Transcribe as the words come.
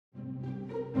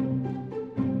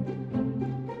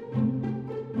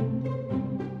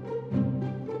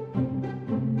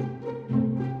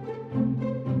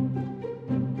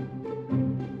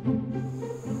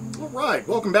Alright,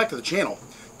 welcome back to the channel.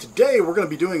 Today we're going to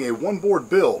be doing a one board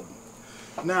build.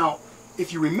 Now,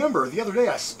 if you remember, the other day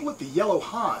I split the yellow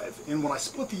hive, and when I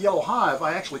split the yellow hive,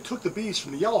 I actually took the bees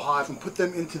from the yellow hive and put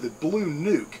them into the blue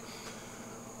nuke.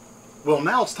 Well,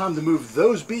 now it's time to move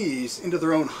those bees into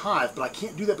their own hive, but I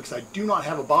can't do that because I do not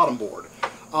have a bottom board.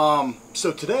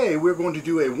 So today we're going to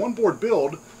do a one board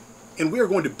build, and we are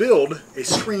going to build a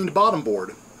screened bottom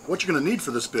board. What you're going to need for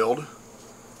this build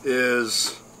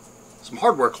is some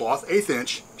hardware cloth, 1/8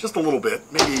 inch, just a little bit,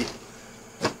 maybe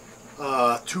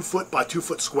 2 foot by 2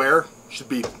 foot square, should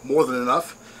be more than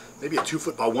enough, maybe a 2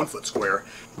 foot by 1 foot square,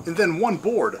 and then one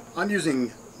board. I'm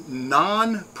using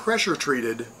non-pressure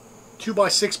treated 2 by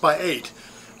 6 by 8,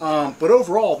 but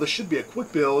overall this should be a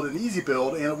quick build, an easy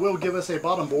build, and it will give us a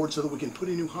bottom board so that we can put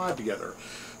a new hive together.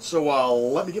 So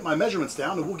let me get my measurements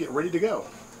down and we'll get ready to go.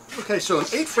 Okay, so an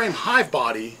 8-frame hive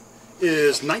body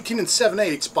is 19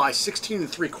 7/8 by 16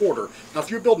 3/4. Now if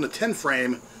you're building a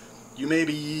 10-frame, you may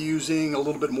be using a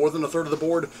little bit more than a third of the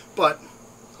board, but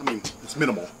I mean, it's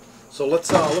minimal. So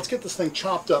let's get this thing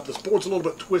chopped up. This board's a little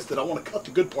bit twisted. I want to cut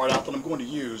the good part out that I'm going to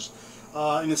use.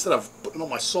 And instead of putting on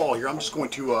my saw here, I'm just going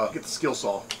to get the skill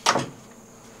saw.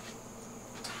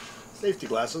 Safety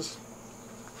glasses.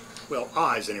 Well,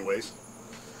 eyes anyways.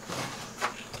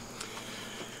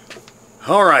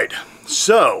 Alright,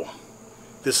 so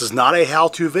this is not a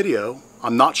how-to video.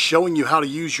 I'm not showing you how to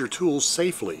use your tools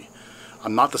safely.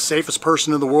 I'm not the safest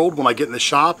person in the world when I get in the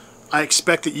shop. I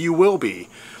expect that you will be.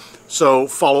 So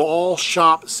follow all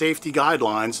shop safety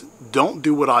guidelines. Don't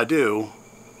do what I do.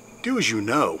 Do as you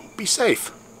know. Be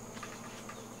safe.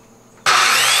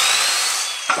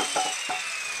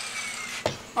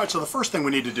 Alright, so the first thing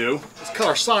we need to do is cut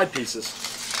our side pieces.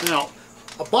 Now,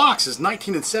 a box is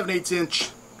 19 7/8 inch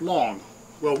long.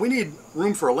 Well, we need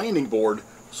room for a landing board,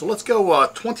 so let's go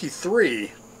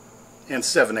 23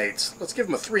 7/8. Let's give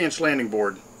them a 3-inch landing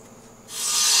board.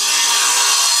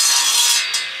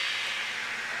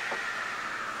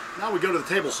 Now we go to the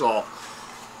table saw.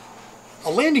 A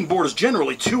landing board is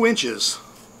generally 2 inches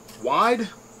wide,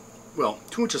 well,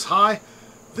 2 inches high.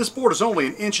 This board is only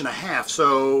 1.5 inches,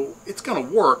 so it's going to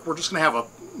work. We're just going to have a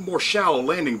more shallow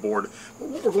landing board. But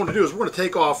what we're going to do is we're going to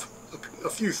take off a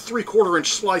few 3/4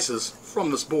 inch slices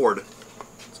from this board.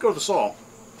 Let's go to the saw.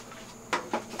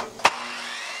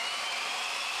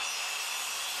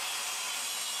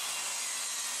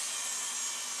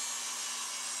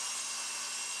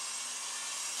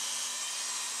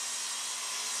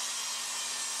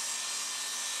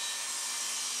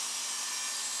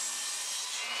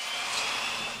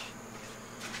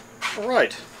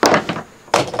 Alright,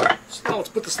 so now let's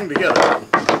put this thing together.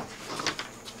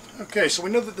 Okay, so we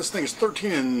know that this thing is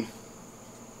 13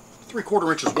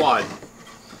 3/4 inches wide.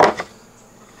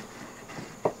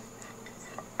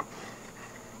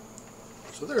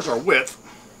 So there's our width.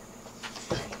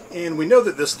 And we know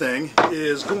that this thing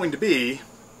is going to be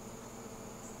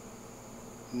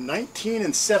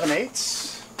 19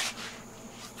 7/8.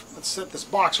 Let's set this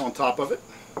box on top of it.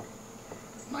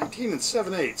 19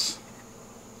 7/8.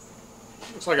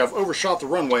 Looks like I've overshot the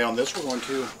runway on this. We're going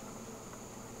to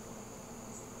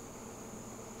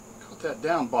cut that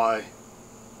down by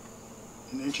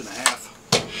 1.5 inches.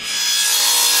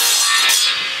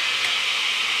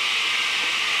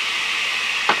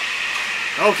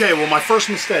 Okay, well, my first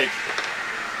mistake.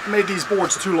 I made these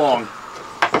boards too long.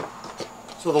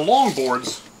 So the long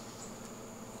boards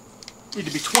need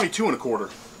to be 22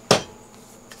 1/4.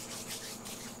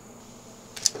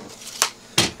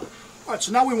 Alright,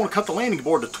 so now we want to cut the landing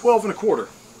board to 12 1/4.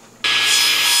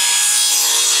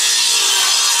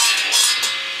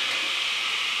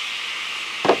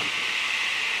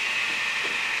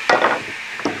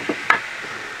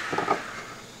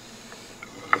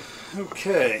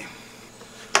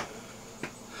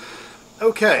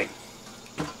 Okay.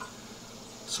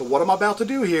 So what I'm about to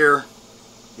do here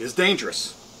is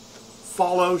dangerous.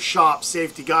 Follow shop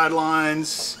safety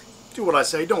guidelines. Do what I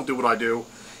say, don't do what I do.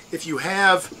 If you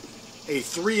have a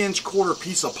 3-1/4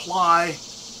 piece of ply,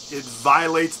 it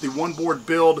violates the one board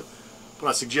build, but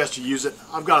I suggest you use it.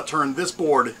 I've got to turn this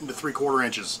board into 3/4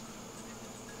 inches.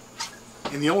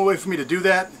 And the only way for me to do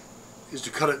that is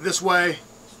to cut it this way,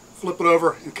 flip it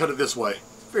over, and cut it this way.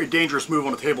 Very dangerous move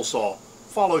on a table saw.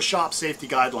 Follow shop safety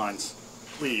guidelines,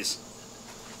 please.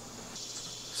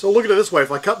 So look at it this way,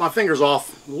 if I cut my fingers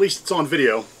off, at least it's on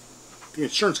video. The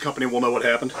insurance company will know what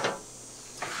happened.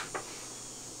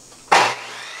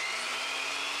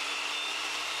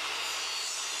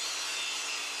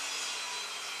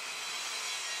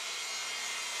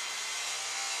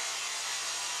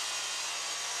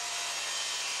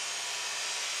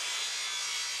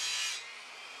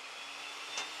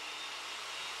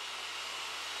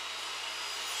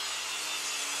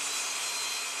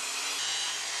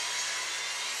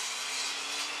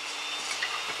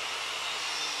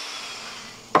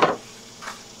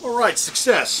 Alright,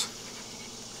 success.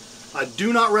 I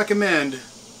do not recommend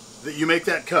that you make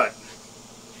that cut.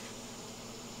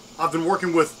 I've been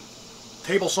working with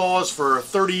table saws for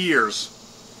 30 years.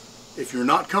 If you're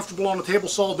not comfortable on a table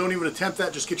saw, don't even attempt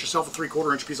that. Just get yourself a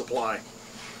 3/4 inch piece of ply.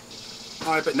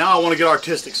 Alright, but now I want to get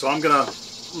artistic, so I'm gonna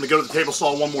go to the table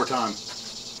saw one more time.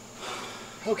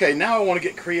 Okay, now I want to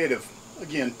get creative.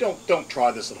 Again, don't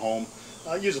try this at home.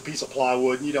 Use a piece of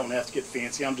plywood, and you don't have to get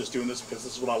fancy. I'm just doing this because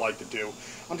this is what I like to do.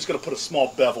 I'm just going to put a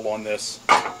small bevel on this.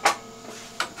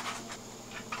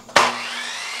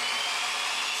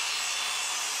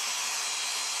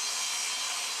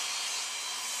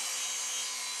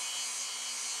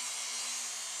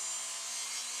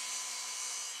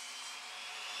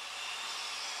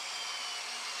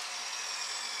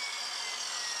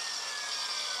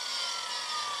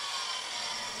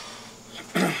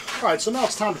 Alright, so now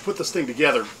it's time to put this thing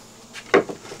together.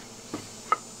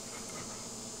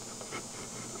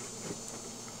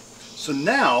 So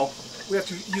now we have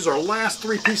to use our last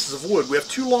 3 pieces of wood. We have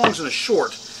 2 longs and a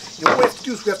short. And what we have to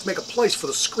do is we have to make a place for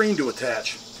the screen to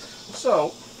attach.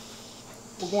 So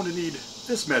we're going to need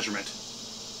this measurement,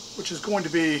 which is going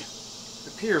to be, it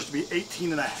appears to be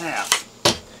 18.5.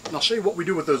 And I'll show you what we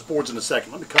do with those boards in a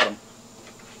second. Let me cut them.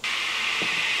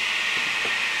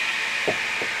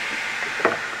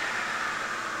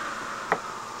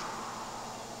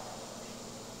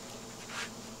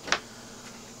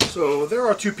 So there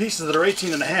are 2 pieces that are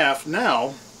 18.5.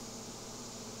 Now,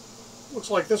 looks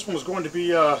like this one is going to be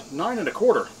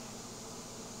 9.25.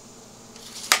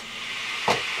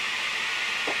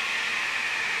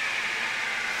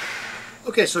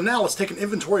 Okay, so now let's take an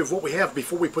inventory of what we have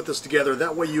before we put this together.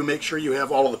 That way you make sure you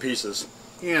have all of the pieces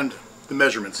and the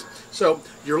measurements. So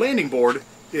your landing board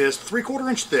is 3/4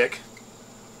 inch thick,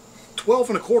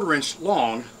 12.25 inch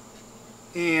long,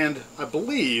 and I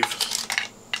believe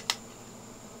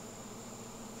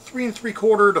 3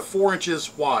 3/4 to 4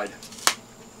 inches wide.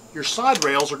 Your side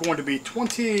rails are going to be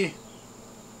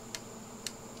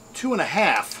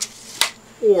 22.5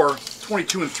 or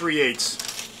 22 3/8.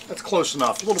 That's close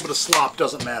enough. A little bit of slop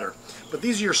doesn't matter. But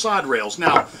these are your side rails.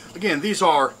 Now, again, these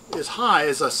are as high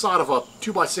as a side of a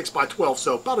 2x6x12,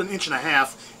 so about 1.5 inches,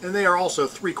 and they are also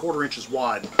 3/4 inches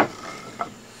wide.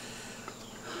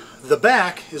 The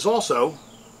back is also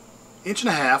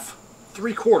 1.5 inches,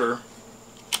 3/4,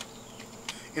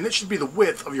 and it should be the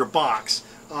width of your box.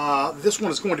 This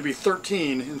one is going to be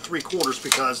 13 3/4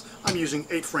 because I'm using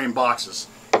 8-frame boxes.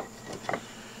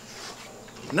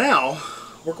 Now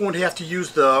we're going to have to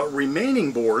use the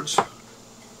remaining boards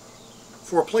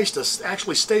for a place to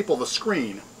actually staple the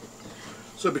screen.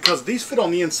 So because these fit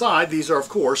on the inside, these are of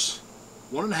course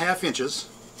 1.5 inches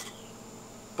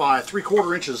by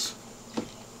 3/4 inches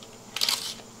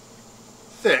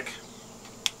thick.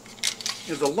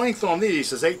 And the length on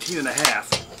these is 18.5.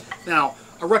 Now,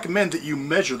 I recommend that you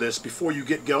measure this before you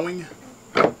get going,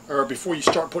 or before you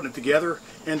start putting it together.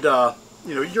 And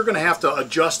you know, you're going to have to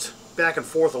adjust back and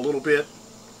forth a little bit,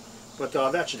 but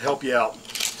that should help you out.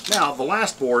 Now, the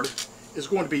last board is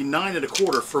going to be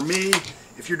 9.25. For me,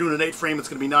 if you're doing an 8-frame, it's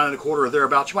going to be 9.25 or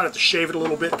thereabouts. You might have to shave it a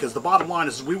little bit because the bottom line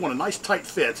is we want a nice tight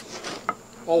fit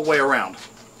all the way around.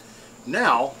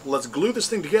 Now, let's glue this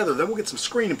thing together. Then we'll get some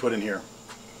screening put in here.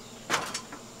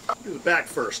 Do the back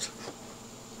first.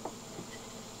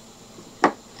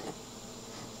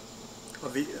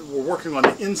 We're working on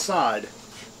the inside.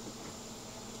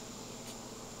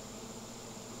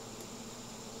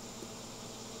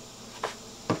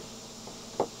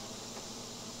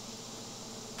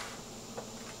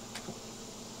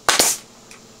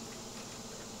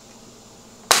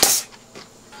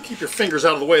 Keep your fingers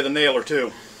out of the way of the nailer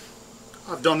too.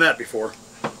 I've done that before.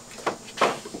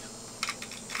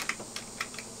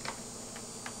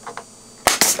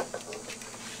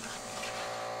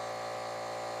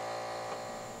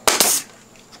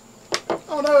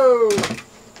 Oh no!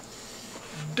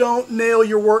 Don't nail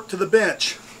your work to the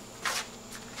bench.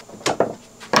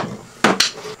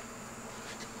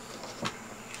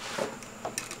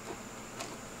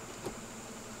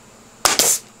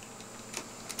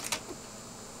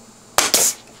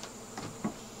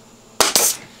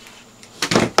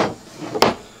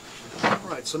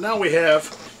 Alright, so now we have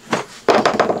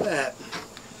that.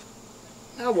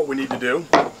 Now what we need to do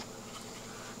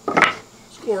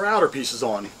is glue our outer pieces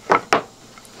on.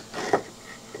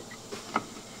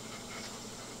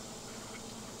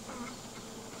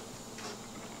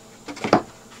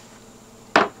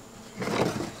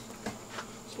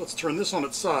 Let's turn this on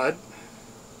its side.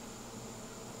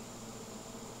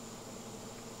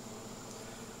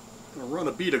 I'm going to run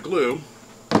a bead of glue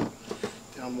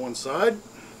down one side.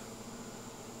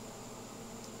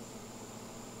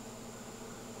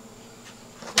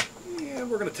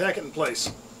 going to tack it in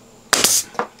place.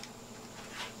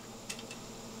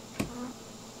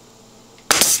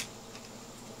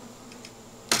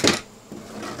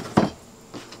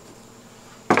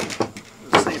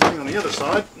 The same thing on the other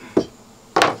side.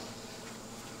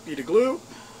 Bead of glue.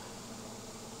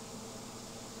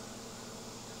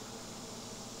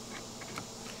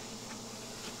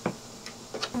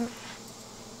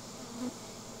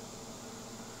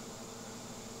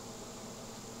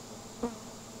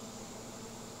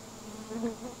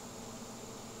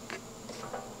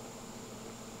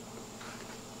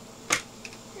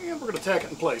 And we're going to tack it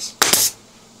in place.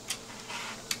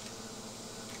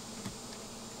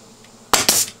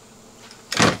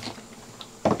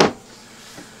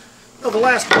 Now the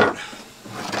last board.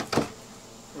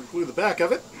 We're going to glue the back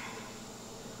of it.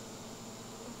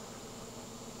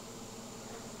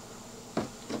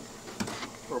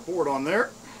 Put our board on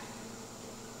there.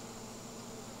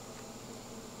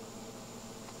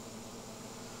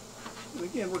 And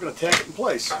again, we're going to tack it in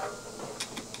place.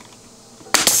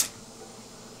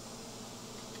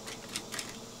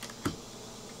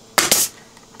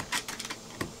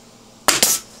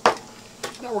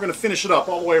 Now we're going to finish it up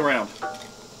all the way around.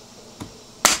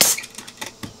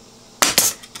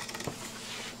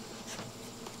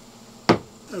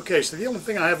 Okay, so the only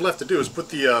thing I have left to do is put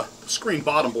the screen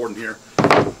bottom board in here.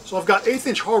 So I've got 1/8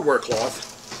 inch hardware cloth.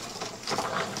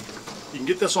 You can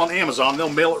get this on Amazon. They'll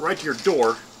mail it right to your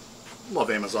door. Love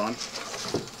Amazon.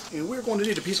 And we're going to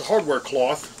need a piece of hardware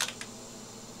cloth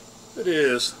that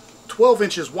is 12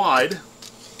 inches wide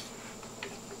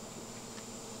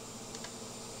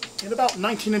and about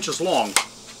 19 inches long.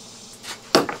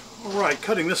 Alright,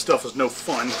 cutting this stuff is no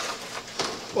fun,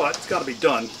 but it's got to be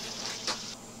done.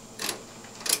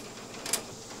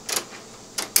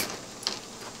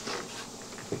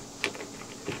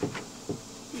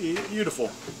 Beautiful.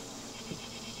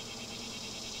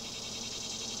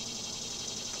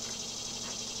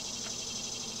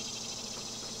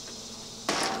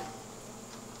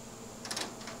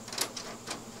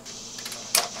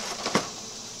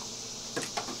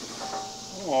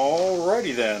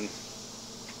 Alrighty then.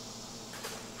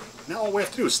 Now all we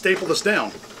have to do is staple this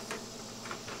down.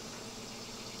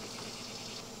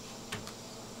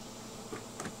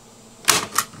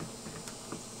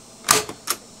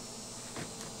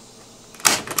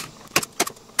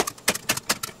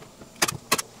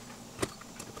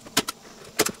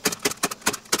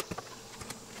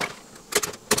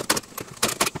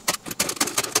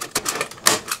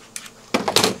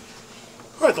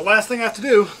 Alright, the last thing I have to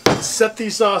do is set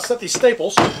these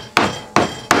staples.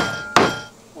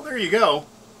 Well, there you go.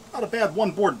 Not a bad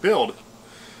one-board build.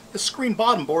 This screen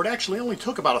bottom board actually only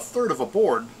took about 1/3 of a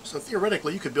board, so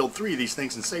theoretically you could build 3 of these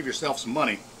things and save yourself some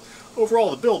money. Overall,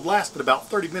 the build lasted about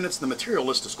 30 minutes and the material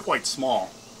list is quite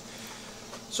small.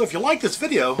 So if you like this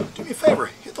video, do me a favor,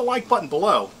 hit the like button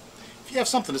below. If you have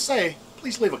something to say,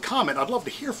 please leave a comment. I'd love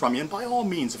to hear from you, and by all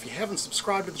means, if you haven't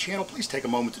subscribed to the channel, please take a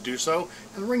moment to do so,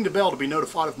 and ring the bell to be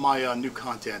notified of my new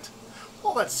content.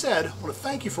 All that said, I want to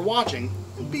thank you for watching,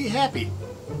 and be happy.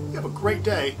 You have a great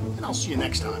day, and I'll see you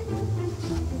next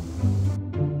time.